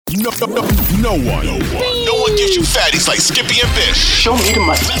No one gives you fatties like Skippy and Bish. Show me the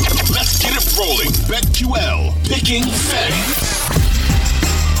money. Let's get it rolling. BetQL, picking fatties.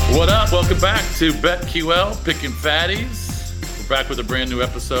 What up? Welcome back to BetQL, picking fatties. We're back with a brand new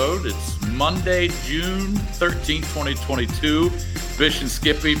episode. It's Monday, June 13th, 2022. Bish and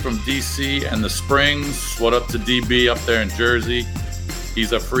Skippy from DC and the Springs. What up to DB up there in Jersey?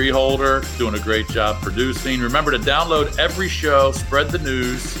 He's a freeholder, doing a great job producing. Remember to download every show, spread the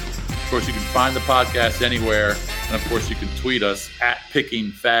news. Of course, you can find the podcast anywhere. And of course, you can tweet us at Picking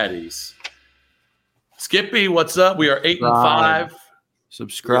Fatties. Skippy, what's up? We are 8-5.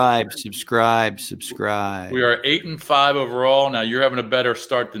 Subscribe. We are 8-5 overall. Now you're having a better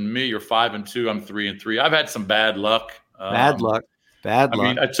start than me. You're 5-2. I'm 3-3. I've had some bad luck. Bad luck. I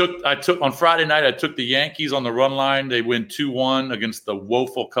mean, I took on Friday night. I took the Yankees on the run line. They win 2-1 against the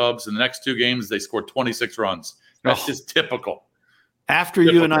woeful Cubs. In the next two games, they scored 26 runs. That's just typical. After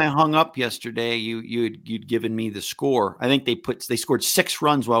you and I hung up yesterday, you'd given me the score. I think they scored 6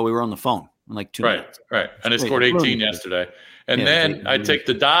 runs while we were on the phone in like 2 minutes. Right. And they scored 18 yesterday. And then I take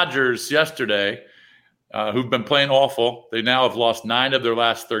the Dodgers yesterday, who've been playing awful. They now have lost 9 of their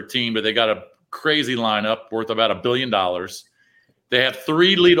last 13, but they got a crazy lineup worth about $1 billion. They have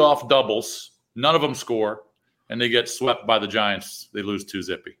 3 leadoff doubles. None of them score, and they get swept by the Giants. They lose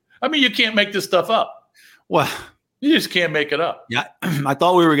 2-0. I mean, you can't make this stuff up. Well, you just can't make it up. Yeah, I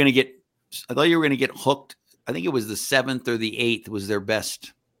thought you were going to get hooked. I think it was the 7th or the 8th was their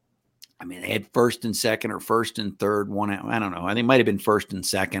best. I mean, they had first and second or first and third. One, I don't know. I think it might have been first and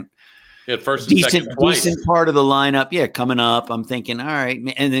second. Yeah, first and second twice. Decent part of the lineup. Yeah, coming up. I'm thinking, all right.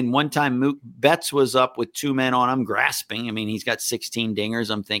 And then one time Betts was up with 2 men on. I'm grasping. I mean, he's got 16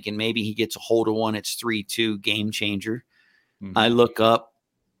 dingers. I'm thinking maybe he gets a hold of one. It's 3-2, game changer. Mm-hmm. I look up,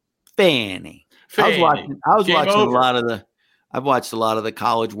 Fanny. I was watching a lot of the. I've watched a lot of the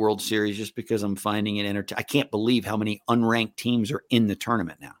College World Series just because I'm finding it entertaining. I can't believe how many unranked teams are in the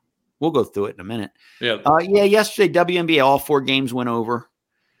tournament now. We'll go through it in a minute. Yeah. Yesterday, WNBA, all 4 games went over.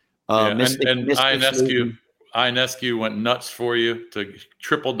 And Ionescu went nuts for you to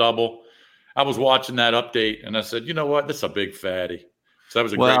triple-double. I was watching that update, and I said, you know what? This is a big fatty. So that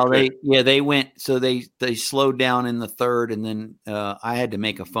was a great pick. They went – so they slowed down in the third, and then I had to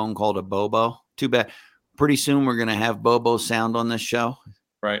make a phone call to Bobo. Too bad. Pretty soon we're going to have Bobo sound on this show.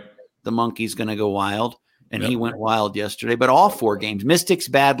 Right. The monkey's going to go wild, and he went wild yesterday. But all 4 games. Mystics,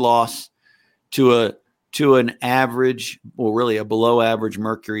 bad loss to an average, well, really a below average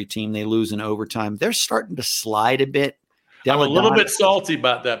Mercury team. They lose in overtime. They're starting to slide a bit. I'm a little bit salty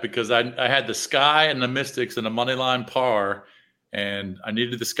about that because I had the Sky and the Mystics in a money line par, and I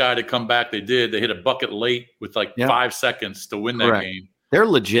needed the Sky to come back. They did. They hit a bucket late with 5 seconds to win that game. They're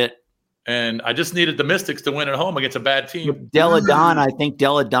legit. And I just needed the Mystics to win at home against a bad team. Deladon, I think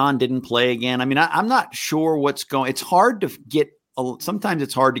Deladon didn't play again. I mean, I'm not sure what's going. It's hard to get. Sometimes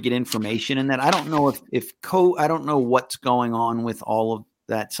it's hard to get information in that. I don't know I don't know what's going on with all of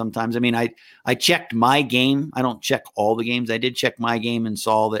that sometimes. I mean, I checked my game. I don't check all the games. I did check my game and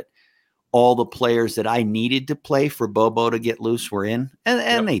saw that all the players that I needed to play for Bobo to get loose were in,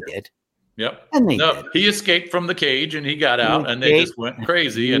 and they did. Yep. And they did. He escaped from the cage and he got out and they just went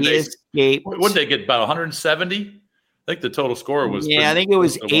crazy. And they escaped. What did they get? About 170? I think the total score was. Yeah, I think it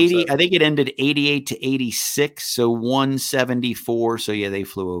was 80. I think it ended 88-86. So 174. So yeah, they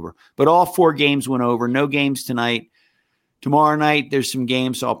flew over. But all 4 games went over. No games tonight. Tomorrow night, there's some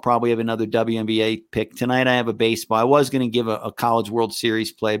games. So I'll probably have another WNBA pick. Tonight, I have a baseball. I was going to give a College World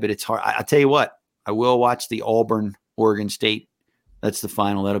Series play, but it's hard. I'll tell you what, I will watch the Auburn-Oregon State. That's the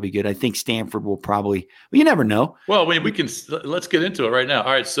final. That'll be good. I think Stanford will probably, but you never know. Well, let's get into it right now.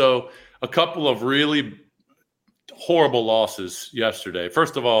 All right. So a couple of really horrible losses yesterday.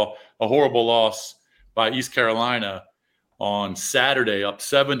 First of all, a horrible loss by East Carolina on Saturday, up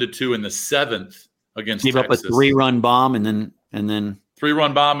 7-2 in the 7th against Texas. Gave up a 3-run bomb and then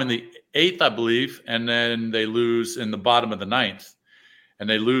 3-run bomb in the 8th, I believe, and then they lose in the bottom of the 9th, and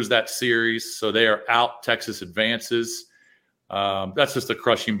they lose that series. So they are out. Texas advances. That's just a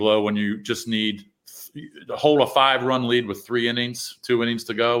crushing blow when you just need to hold a 5-run lead with 2 innings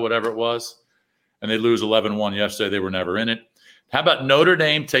to go, whatever it was. And they lose 11-1 yesterday. They were never in it. How about Notre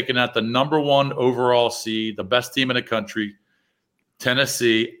Dame taking out the number 1 overall seed, the best team in the country,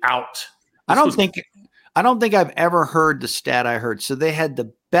 Tennessee, out? I don't think I've ever heard the stat I heard. So they had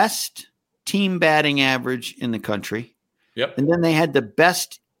the best team batting average in the country. Yep. And then they had the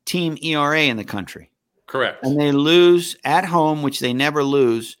best team ERA in the country. Correct. And they lose at home, which they never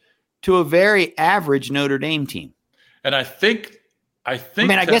lose, to a very average Notre Dame team. And I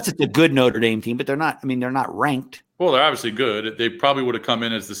guess it's a good Notre Dame team, but they're not ranked. Well, they're obviously good. They probably would have come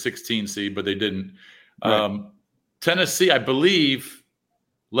in as the 16 seed, but they didn't. Right. Tennessee, I believe,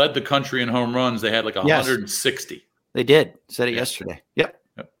 led the country in home runs. They had like 160. They did. Said it yesterday. Yep.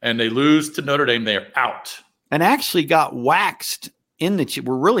 And they lose to Notre Dame. They are out. And actually got waxed in the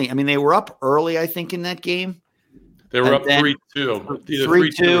 – they were up early, I think, in that game. They were up 3-2.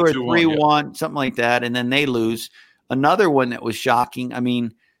 3-2 or 3-1, something like that. And then they lose. Another one that was shocking. I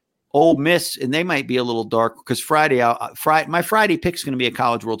mean, Ole Miss, and they might be a little dark because my Friday pick's going to be a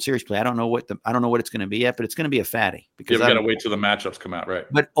College World Series play. I don't know what it's going to be yet, but it's going to be a fatty. Because you've got to wait till the matchups come out, right?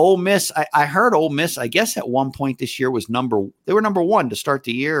 But Ole Miss, I heard Ole Miss, I guess at one point this year they were number one to start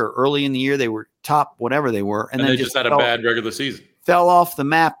the year, or early in the year they were top, whatever they were, and then they just had a bad regular season. Fell off the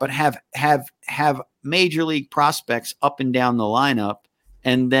map, but have major league prospects up and down the lineup,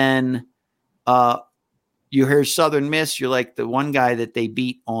 and then you hear Southern Miss. You're like the one guy that they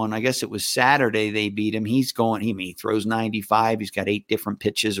beat on, I guess it was Saturday. They beat him. He throws 95. He's got 8 different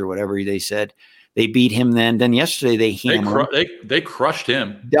pitches or whatever they said. They beat him then. Then yesterday they hammered. They crushed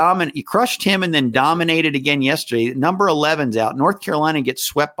him. You crushed him and then dominated again yesterday. Number 11's out. North Carolina gets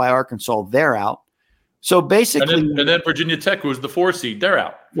swept by Arkansas. They're out. So basically, and then Virginia Tech, who was the 4 seed, they're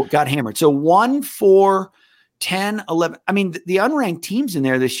out. Got hammered. So 1, 4, 10, 11. I mean, the unranked teams in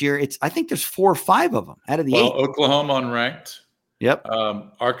there this year, I think there's 4 or 5 of them out of the 8. Oklahoma unranked. Yep.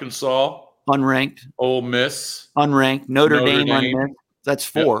 Arkansas unranked. Ole Miss unranked. Notre Dame unranked. That's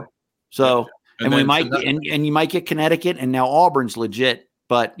 4. Yep. So, and we might and you might get Connecticut, and now Auburn's legit,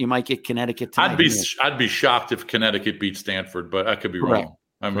 but you might get Connecticut tonight. I'd be shocked if Connecticut beat Stanford, but I could be wrong.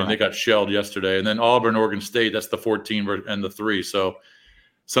 I mean, they got shelled yesterday, and then Auburn, Oregon State. That's the 14 and the 3. So,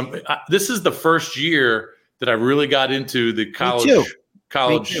 this is the first year that I really got into the college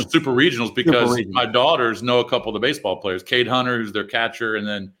super regionals because my daughters know a couple of the baseball players. Cade Hunter, who's their catcher, and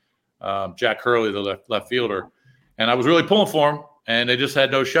then Jack Hurley, the left fielder. And I was really pulling for them, and they just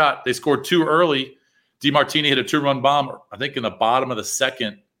had no shot. They scored 2 early. DeMartini hit a 2-run bomb, I think, in the bottom of the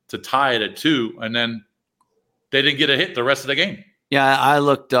second to tie it at 2, and then they didn't get a hit the rest of the game. Yeah, I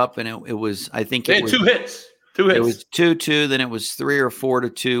looked up, and it was, I think they had 2 hits. 2 hits. It was 2-2, then it was 3 or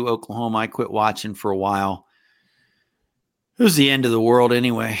 4-2 Oklahoma. I quit watching for a while. It was the end of the world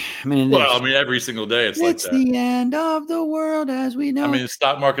anyway. I mean, every single day it's like that. It's the end of the world as we know. I mean, the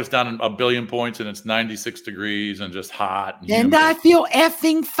stock market's down 1 billion points, and it's 96 degrees and just hot. And I feel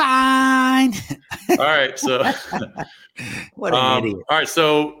effing fine. All right, so what an idiot. All right,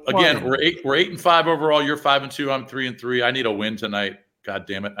 so again, we're 8-5 overall. You're 5-2. I'm 3-3. I need a win tonight. God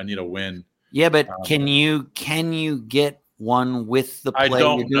damn it, I need a win. Yeah, but can you get one with the play? I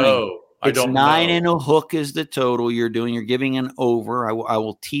don't know. It's 9 and a hook is the total you're doing. You're giving an over. I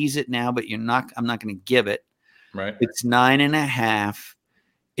will tease it now, but I'm not going to give it. Right. It's 9.5.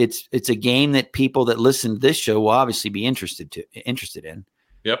 It's a game that people that listen to this show will obviously be interested in.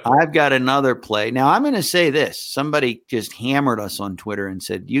 Yep. I've got another play. Now I'm going to say this. Somebody just hammered us on Twitter and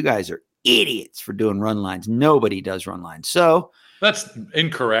said, you guys are idiots for doing run lines. Nobody does run lines. So that's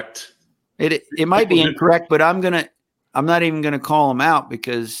incorrect. It might be incorrect, but I'm not even going to call them out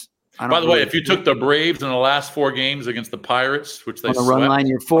because by the way, if you took the Braves in the last 4 games against the Pirates, which they on the run line,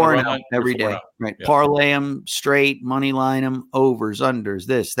 you're 4-0 every day. Right. Yeah. Parlay them straight, money line them, overs, unders,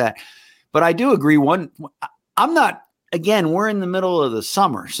 this, that. But I do agree. I'm not, again, we're in the middle of the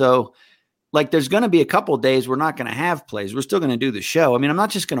summer. So like there's going to be a couple of days we're not going to have plays. We're still going to do the show. I mean, I'm not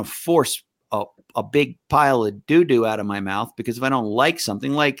just going to force a big pile of doo-doo out of my mouth because if I don't like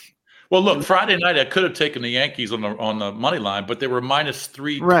something like. Well, look, Friday night I could have taken the Yankees on the money line, but they were minus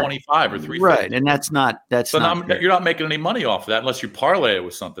 325 or 350. Right, and that's not you're not making any money off of that unless you parlay it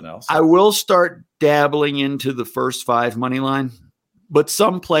with something else. I will start dabbling into the first 5 money line, but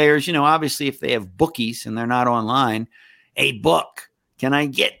some players, obviously if they have bookies and they're not online, a book. Can I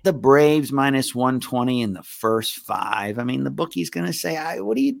get the Braves minus 120 in the first 5? I mean, the bookie's going to say,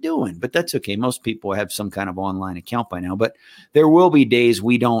 what are you doing? But that's okay. Most people have some kind of online account by now, but there will be days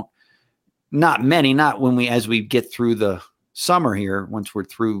we don't. Not many, not as we get through the summer here. Once we're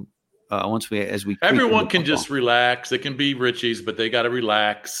through, everyone can just relax. It can be Richie's, but they got to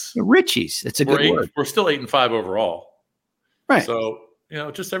relax. Yeah, Richie's, it's a good word. We're still 8-5 overall, right? So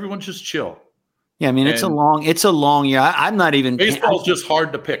just everyone just chill. Yeah, I mean it's a long year. I'm not even. Baseball's just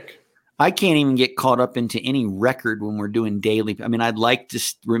hard to pick. I can't even get caught up into any record when we're doing daily. I mean, I'd like to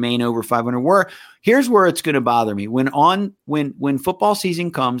remain over 500. Here's where it's going to bother me when football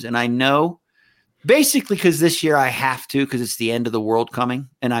season comes, and I know. Basically, because this year I have to, because it's the end of the world coming,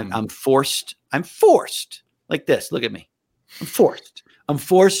 and I'm forced. I'm forced like this. Look at me. I'm forced. I'm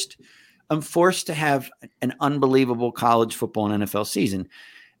forced to have an unbelievable college football and NFL season.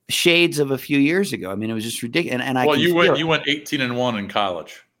 shades of a few years ago. I mean, it was just ridiculous. And well, you went 18-1 in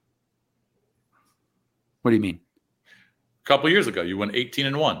college. What do you mean? A couple years ago, you went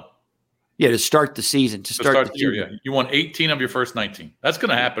 18-1. Yeah, to start the season. To start the year, yeah. You won 18 of your first 19. That's going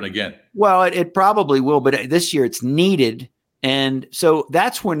to happen again. Well, it probably will, but this year it's needed. And so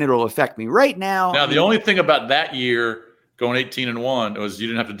that's when it'll affect me. Right now. Now, the only thing about that year going 18-1 was you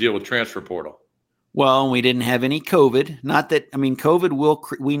didn't have to deal with transfer portal. Well, we didn't have any COVID. Not that, I mean, COVID will,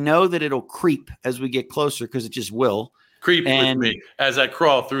 we know that it'll creep as we get closer because it just will. Creep with me as I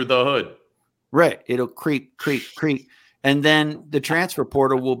crawl through the hood. Right. It'll creep. And then the transfer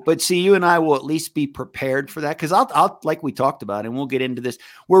portal will, but see, you and I will at least be prepared for that. Cause I'll like we talked about, and we'll get into this.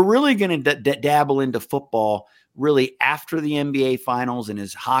 We're really going to dabble into football really after the NBA finals and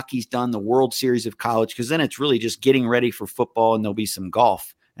as hockey's done, the World Series of college. Cause then it's really just getting ready for football, and there'll be some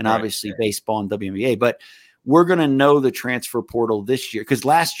golf and obviously baseball and WNBA, but we're going to know the transfer portal this year. Cause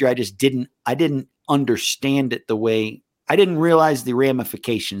last year I didn't understand it the way I didn't realize the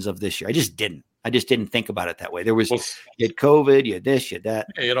ramifications of this year. I just didn't think about it that way. There was, you had COVID, you had this, you had that.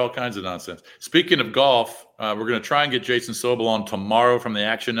 Yeah, you had all kinds of nonsense. Speaking of golf, we're going to try and get Jason Sobel on tomorrow from the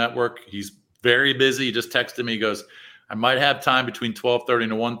Action Network. He's very busy. He just texted me. He goes, I might have time between 12:30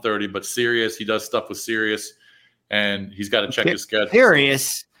 and 1:30, but Sirius, he does stuff with Sirius, and he's got to check his schedule.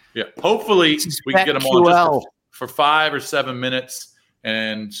 Sirius? Yeah. Hopefully we can get him on just for 5 or 7 minutes,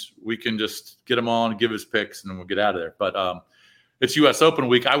 and we can just get him on, give his picks, and then we'll get out of there. But it's U.S. Open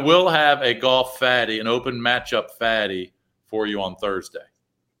week. I will have a golf fatty, an open matchup fatty for you on Thursday.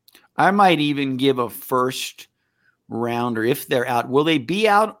 I might even give a first rounder if they're out. Will they be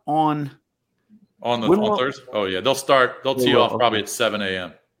out on Thursday? Oh, yeah. They'll tee off probably at 7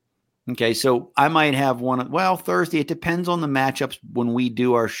 a.m. Okay, so I might have one. Well, Thursday. It depends on the matchups when we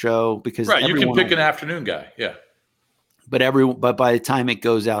do our show because you can pick an afternoon guy. Yeah. But by the time it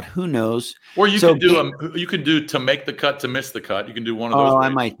goes out, who knows? Or you can do to make the cut, to miss the cut. You can do one of those. Oh, I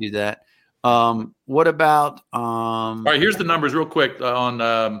might do that. What about? All right, here's the numbers real quick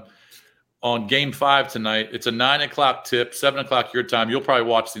on Game 5 tonight. It's a 9 o'clock tip, 7 o'clock your time. You'll probably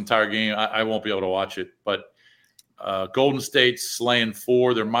watch the entire game. I won't be able to watch it, but Golden State's laying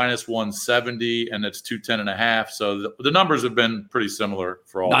 4. They're minus 170, and it's 210.5. So the numbers have been pretty similar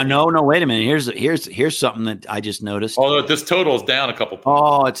for all. No. Wait a minute. Here's something that I just noticed. Although this total is down a couple points.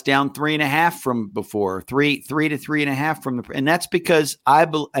 Oh, it's down 3.5 from before. 3 to 3.5 from and that's because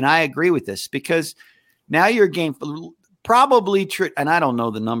I agree with this because now your game probably and I don't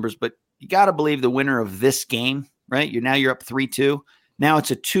know the numbers, but you got to believe the winner of this game, right? You're up 3-2. Now it's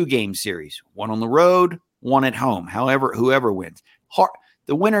a 2-game series, one on the road, one at home. However, whoever wins,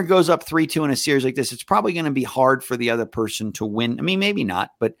 the winner goes up 3-2 in a series like this. It's probably going to be hard for the other person to win. I mean, maybe not,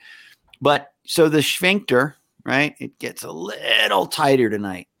 but so the sphincter, right? It gets a little tighter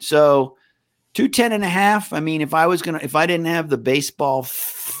tonight. So 210.5. I mean, if I didn't have the baseball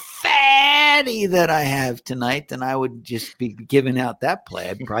fatty that I have tonight, then I would just be giving out that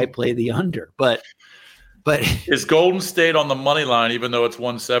play. I'd probably play the under, but is Golden State on the money line, even though it's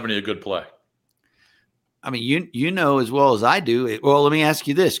 170, a good play? I mean, you know as well as I do. Well, let me ask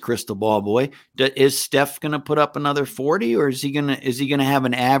you this, crystal ball boy: is Steph going to put up another 40, or is he going to have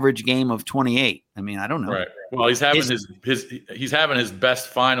an average game of 28? I mean, I don't know. Right. Well, he's having his best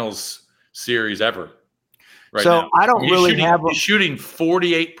finals series ever. Right. So now. I don't he's shooting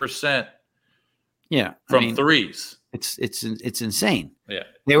 48%. Yeah, from threes. It's insane. Yeah,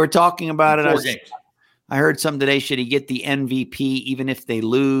 they were talking about it. 4 games. I heard some today. Should he get the MVP even if they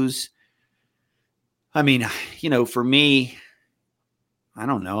lose? I mean, for me, I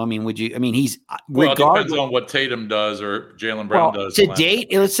don't know. I mean, would you? I mean, he's it depends on what Tatum does or Jaylen Brown does. To date,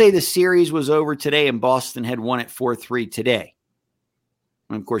 let's say the series was over today and Boston had won it 4-3 today.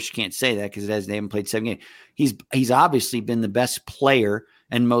 And of course, you can't say that because they haven't played 7 games. He's obviously been the best player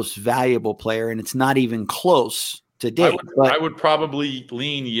and most valuable player, and it's not even close to date. I would probably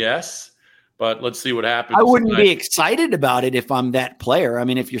lean yes. But let's see what happens. I wouldn't be excited about it if I'm that player. I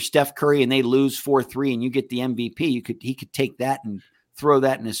mean, if you're Steph Curry and they lose 4-3 and you get the MVP, he could take that and throw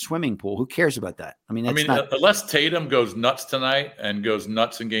that in his swimming pool. Who cares about that? I mean, unless Tatum goes nuts tonight and goes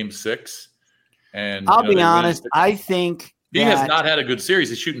nuts in Game 6. And I'll be honest, I think he has not had a good series.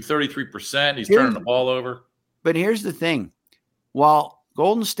 He's shooting 33%. He's turning the ball over. But here's the thing: while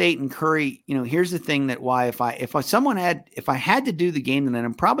Golden State and Curry, here's the thing that why if I had to do the game, then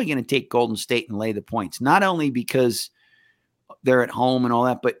I'm probably going to take Golden State and lay the points. Not only because they're at home and all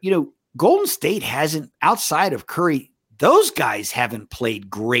that, but Golden State hasn't, outside of Curry, those guys haven't played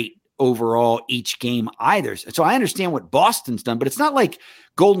great overall each game either. So I understand what Boston's done, but it's not like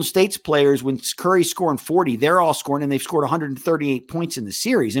Golden State's players, when Curry's scoring 40, they're all scoring, and they've scored 138 points in the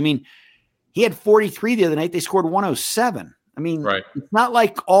series. I mean, he had 43 the other night. They scored 107. I mean, right. It's not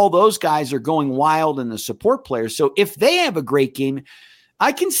like all those guys are going wild in the support players. So if they have a great game,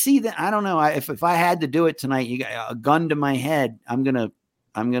 I can see that. I don't know. If I had to do it tonight, you got a gun to my head. I'm probably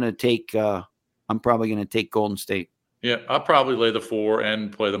going to take Golden State. Yeah, I'll probably lay the 4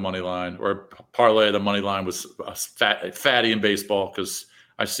 and play the money line, or parlay the money line with fatty in baseball, because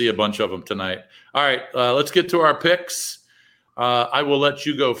I see a bunch of them tonight. All right, let's get to our picks. I will let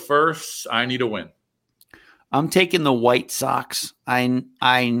you go first. I need a win. I'm taking the White Sox.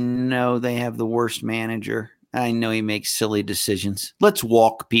 I know they have the worst manager. I know he makes silly decisions. Let's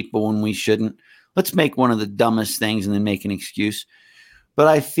walk people when we shouldn't. Let's make one of the dumbest things and then make an excuse. But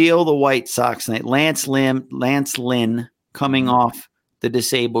I feel the White Sox tonight. Lance Lynn coming off the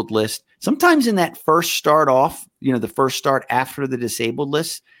disabled list. Sometimes in that first start off, the first start after the disabled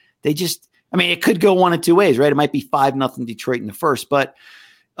list, it could go one of two ways, right? It might be 5-0 Detroit in the first, but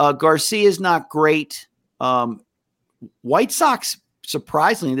Garcia's not great. White Sox,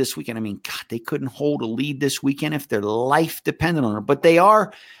 surprisingly this weekend, God, they couldn't hold a lead this weekend if their life depended on it, but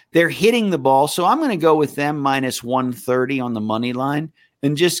they're hitting the ball. So I'm going to go with them minus 130 on the money line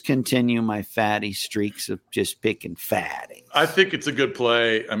and just continue my fatty streaks of just picking fatty. I think it's a good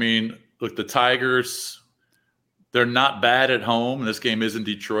play. Look, the Tigers, they're not bad at home. This game is in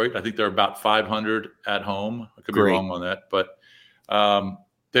Detroit. I think they're about 500 at home. I could be wrong on that, but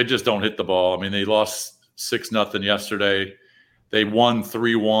they just don't hit the ball. They lost 6-0 yesterday. They won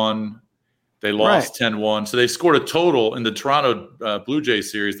 3-1. They lost 10-1. So they scored a total in the Toronto Blue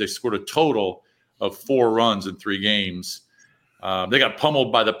Jays series. They scored a total of 4 runs in 3 games. They got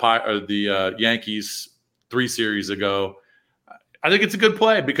pummeled by the Yankees 3 series ago. I think it's a good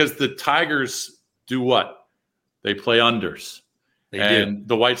play because the Tigers do what? They play unders. And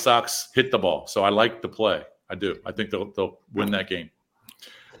the White Sox hit the ball. So I like the play. I do. I think they'll win that game.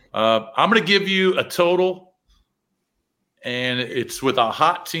 I'm going to give you a total, and it's with a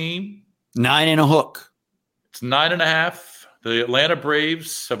hot team. 9 and a hook. It's 9.5. The Atlanta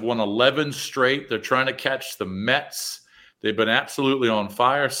Braves have won 11 straight. They're trying to catch the Mets. They've been absolutely on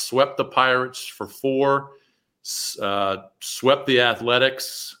fire. Swept the Pirates for 4. Swept the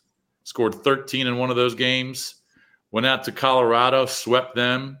Athletics. Scored 13 in one of those games. Went out to Colorado. Swept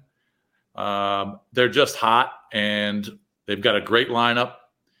them. They're just hot, and they've got a great lineup.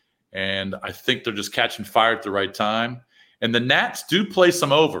 And I think they're just catching fire at the right time. And the Nats do play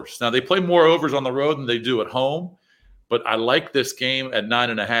some overs. Now, they play more overs on the road than they do at home. But I like this game at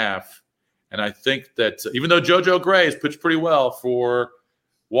 9.5. And I think that even though JoJo Gray has pitched pretty well for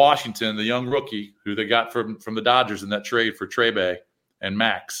Washington, the young rookie who they got from the Dodgers in that trade for Trebe and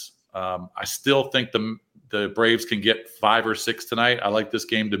Max, I still think the Braves can get 5 or 6 tonight. I like this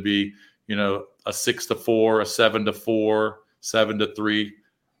game to be, a 6-4, a 7-4, 7-3.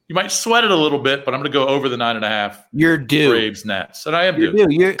 You might sweat it a little bit, but I'm going to go over the 9.5. You're due. Braves, Nats. And I am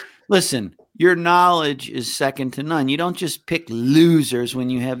due. Listen, your knowledge is second to none. You don't just pick losers when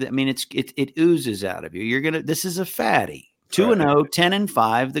you have that. It oozes out of you. This is a fatty. 2-0,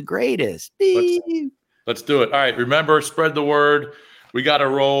 10-5, the greatest. Let's do it. All right. Remember, spread the word. We got to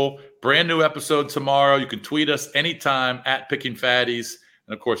roll. Brand new episode tomorrow. You can tweet us anytime at Picking Fatties.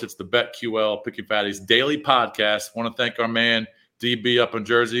 And of course, it's the BetQL Picking Fatties daily podcast. Want to thank our man DB up in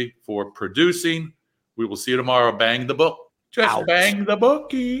Jersey for producing. We will see you tomorrow. Bang the book. Just bang the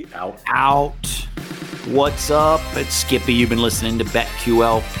bookie. Out. What's up? It's Skippy. You've been listening to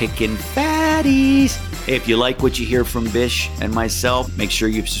BetQL Pickin' Fatties. If you like what you hear from Bish and myself, make sure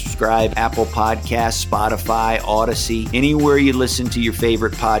you subscribe. Apple Podcasts, Spotify, Odyssey, anywhere you listen to your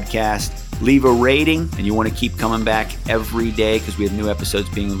favorite podcast. Leave a rating, and you want to keep coming back every day because we have new episodes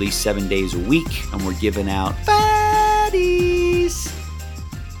being released 7 days a week, and we're giving out